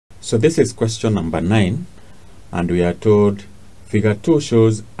So this is question number 9, and we are told figure 2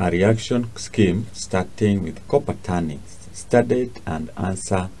 shows a reaction scheme starting with copper tanning. Study it and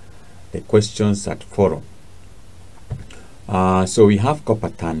answer the questions at forum. So we have copper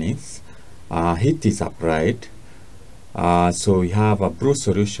tannings, heat is applied, so we have a brew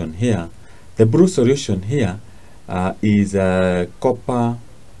solution here. The brew solution here is copper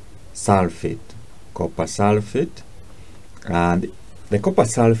sulfate, and the copper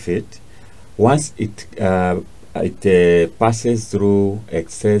sulfate, once it passes through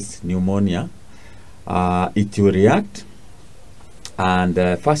excess pneumonia, it will react, and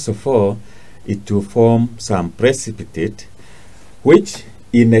first of all it will form some precipitate, which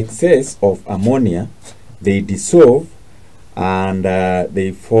in excess of ammonia they dissolve, and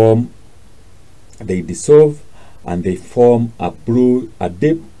they form a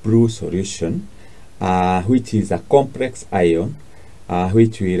deep brew solution, which is a complex ion,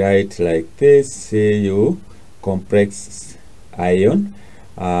 which we write like this: Cu complex ion,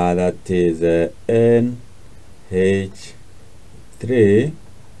 that is NH3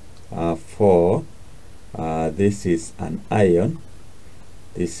 4. This is an ion.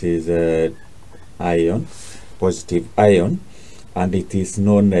 This is a ion, positive ion, and it is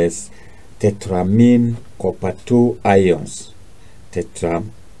known as tetramine copper 2 ions.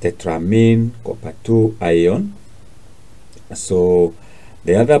 Tetramine copper 2 ion. So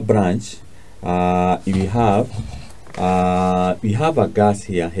the other branch, we have a gas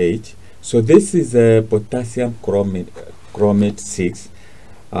here, H. So this is a potassium chromate 6,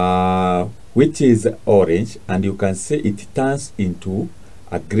 which is orange, and you can see it turns into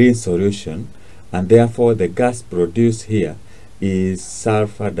a green solution, and therefore the gas produced here is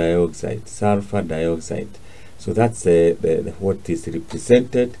sulfur dioxide. So that's what is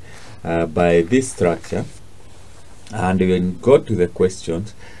represented by this structure. And when we go to the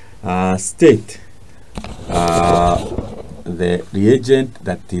questions, state the reagent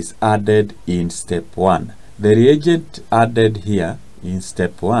that is added in step 1. The reagent added here in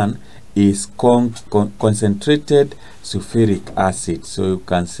step 1 is concentrated sulfuric acid. So you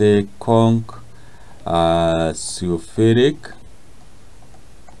can say sulfuric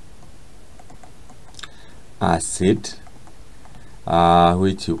acid,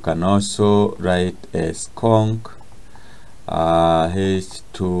 which you can also write as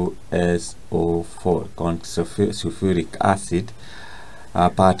H2SO4, sulfuric acid.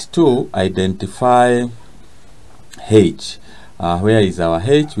 Part 2, identify H. Where is our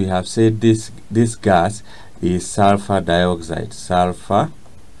H? We have said this gas is sulfur dioxide. Sulfur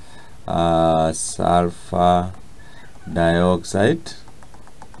dioxide,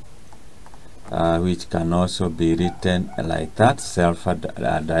 which can also be written like that, sulfur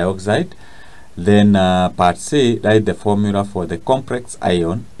dioxide. Then part C, write the formula for the complex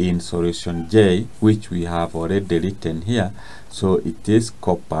ion in solution J, which we have already written here. So it is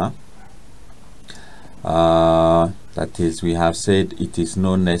copper. That is, we have said it is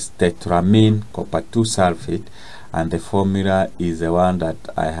known as tetramine copper 2 sulfate, and the formula is the one that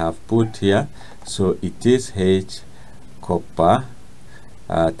I have put here. So it is H copper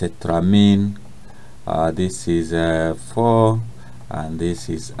tetramine. This is 4, and this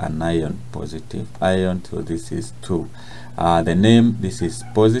is an ion, positive ion, so this is 2. The name, this is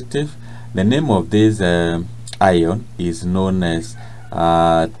positive. The name of this ion is known as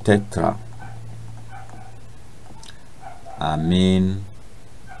tetramine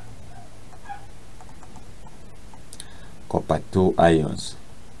copper 2 ions.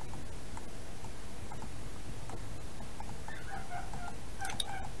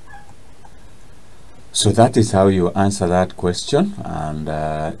 So that is how you answer that question, and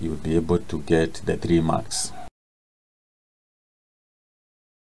you'll be able to get the 3 marks.